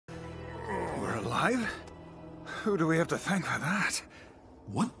alive? Who do we have to thank for that?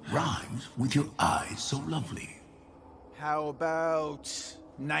 What rhymes with your eyes so lovely? How about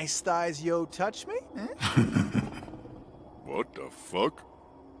nice thighs, yo, touch me? Eh? What the fuck?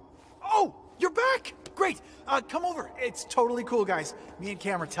 Oh, you're back! Great. Come over. It's totally cool, guys. Me and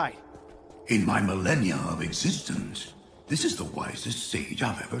Cam are tight. In my millennia of existence, this is the wisest sage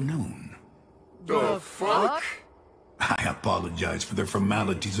I've ever known. The fuck? I apologize for the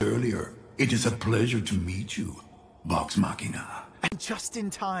formalities earlier. It is a pleasure to meet you, Vox Machina. And just in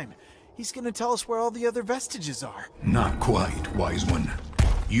time. He's gonna tell us where all the other vestiges are. Not quite, wise one.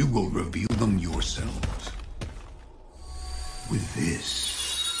 You will reveal them yourselves. With this.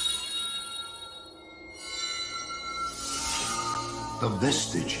 The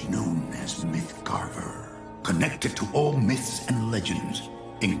vestige known as mythcarver, connected to all myths and legends,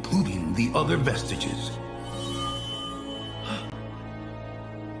 including the other vestiges.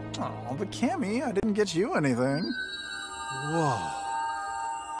 Oh, but Cammy, I didn't get you anything. Whoa.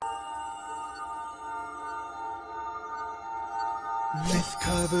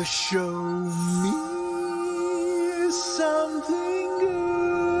 Mythcarver, show me something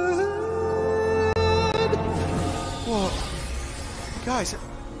good. Whoa. Guys,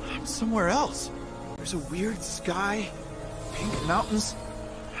 I'm somewhere else. There's a weird sky, pink mountains,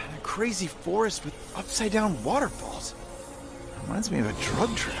 and a crazy forest with upside-down waterfalls. Reminds me of a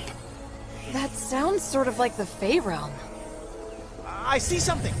drug trip. That sounds sort of like the Fey realm. I see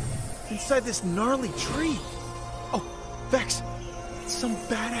something! Inside this gnarly tree! Oh, Vex! It's some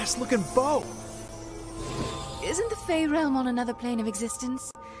badass-looking bow! Isn't the Fey realm on another plane of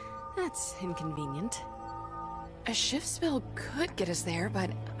existence? That's inconvenient. A shift spell could get us there, but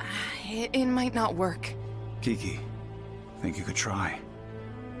it might not work. Kiki, think you could try?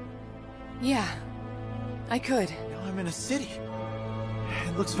 Yeah, I could. Now I'm in a city.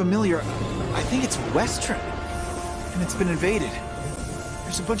 It looks familiar. I think it's Western. And it's been invaded.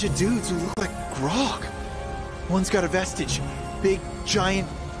 There's a bunch of dudes who look like Grog. One's got a vestige. Big, giant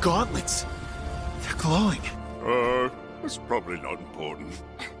gauntlets. They're glowing. It's probably not important.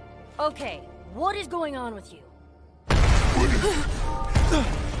 Okay, what is going on with you?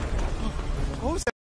 What was that?